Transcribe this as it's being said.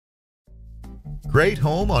Great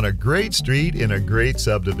home on a great street in a great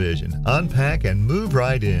subdivision. Unpack and move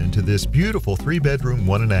right into this beautiful 3-bedroom,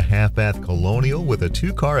 1.5-bath colonial with a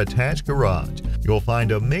 2-car attached garage. You'll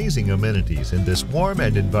find amazing amenities in this warm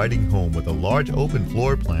and inviting home with a large open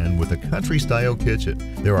floor plan with a country-style kitchen.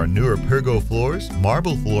 There are newer pergo floors,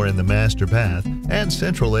 marble floor in the master bath, and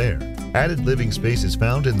central air. Added living space is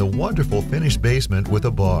found in the wonderful finished basement with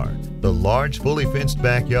a bar. The large, fully fenced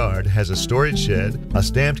backyard has a storage shed, a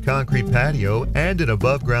stamped concrete patio, and an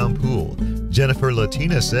above-ground pool. Jennifer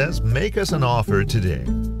Latina says, make us an offer today.